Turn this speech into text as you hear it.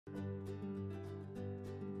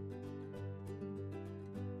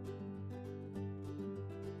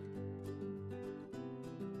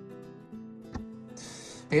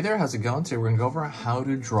Hey there, how's it going? Today we're gonna go over how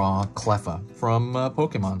to draw Cleffa from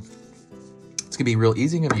Pokemon. It's gonna be real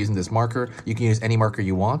easy. I'm gonna be using this marker. You can use any marker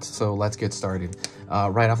you want, so let's get started.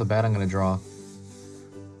 Right off the bat, I'm gonna draw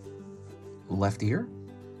left ear.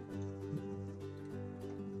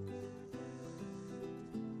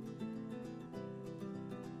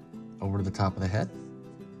 Over to the top of the head.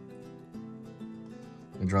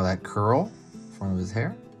 I'm gonna draw that curl in front of his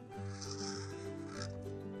hair.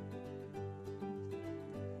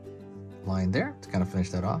 Line there to kind of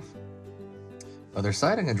finish that off. Other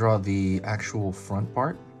side, I'm gonna draw the actual front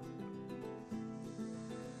part.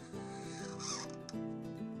 I'm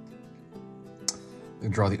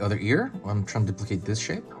gonna draw the other ear. I'm trying to duplicate this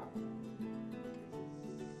shape.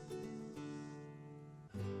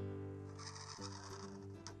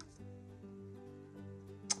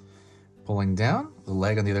 Pulling down the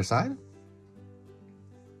leg on the other side.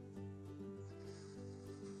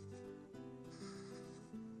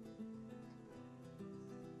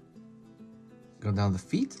 Go down the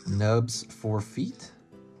feet, nubs for feet.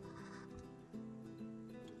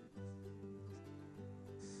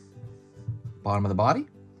 Bottom of the body.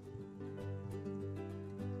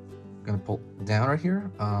 Gonna pull down right here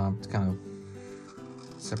to kind of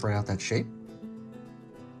separate out that shape.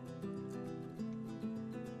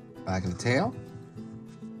 Back of the tail.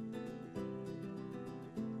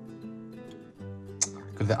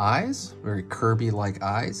 Go to the eyes, very Kirby-like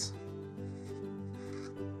eyes.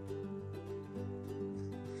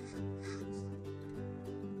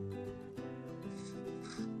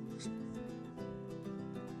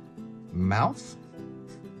 Mouth,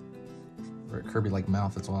 very Kirby-like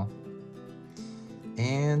mouth as well,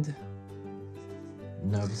 and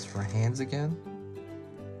nubs for hands again.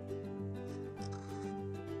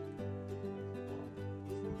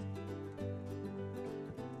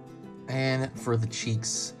 And for the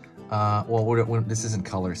cheeks, well, this isn't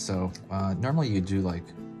color, so normally you do like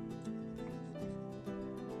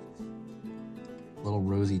little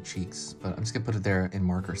rosy cheeks, but I'm just gonna put it there in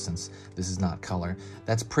marker since this is not color.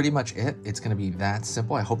 That's pretty much it. It's gonna be that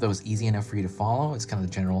simple. I hope that was easy enough for you to follow. It's kind of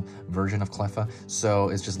the general version of Cleffa, so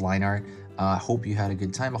it's just line art. I hope you had a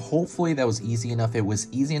good time. Hopefully that was easy enough. If it was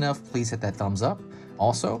easy enough, please hit that thumbs up.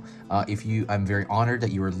 Also, I'm very honored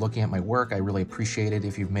that you were looking at my work. I really appreciate it.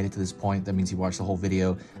 If you've made it to this point, that means you watched the whole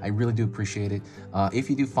video. I really do appreciate it.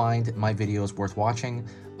 If you do find my videos worth watching,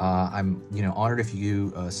 I'm honored if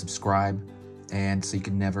you subscribe, and so you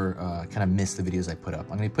can never kind of miss the videos I put up.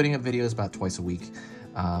 I'm gonna be putting up videos about twice a week.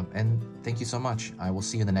 And thank you so much. I will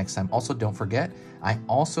see you the next time. Also, don't forget, I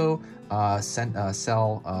also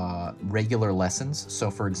sell regular lessons. So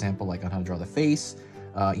for example, like on how to draw the face,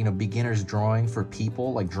 beginner's drawing for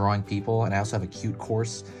people, like drawing people. And I also have a cute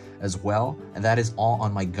course as well. And that is all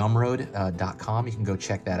on my gumroad.com. You can go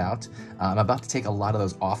check that out. I'm about to take a lot of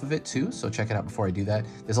those off of it too, so check it out before I do that.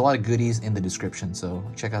 There's a lot of goodies in the description, so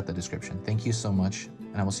check out the description. Thank you so much,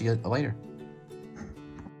 and I will see you later.